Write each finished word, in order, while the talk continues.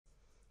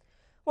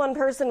One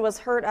person was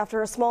hurt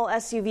after a small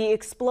SUV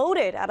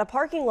exploded at a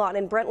parking lot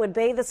in Brentwood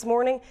Bay this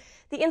morning.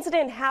 The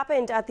incident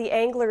happened at the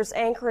Anglers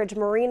Anchorage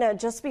Marina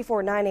just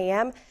before 9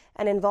 a.m.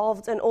 and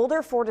involved an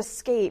older Ford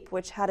Escape,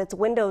 which had its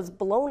windows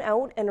blown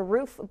out and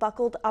roof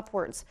buckled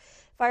upwards.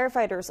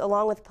 Firefighters,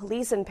 along with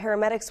police and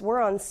paramedics, were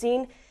on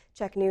scene.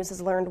 CHEK News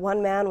has learned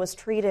one man was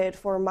treated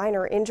for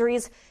minor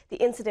injuries. The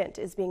incident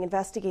is being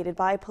investigated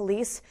by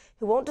police,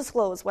 who won't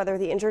disclose whether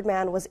the injured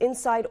man was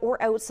inside or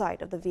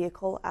outside of the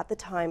vehicle at the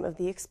time of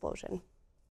the explosion.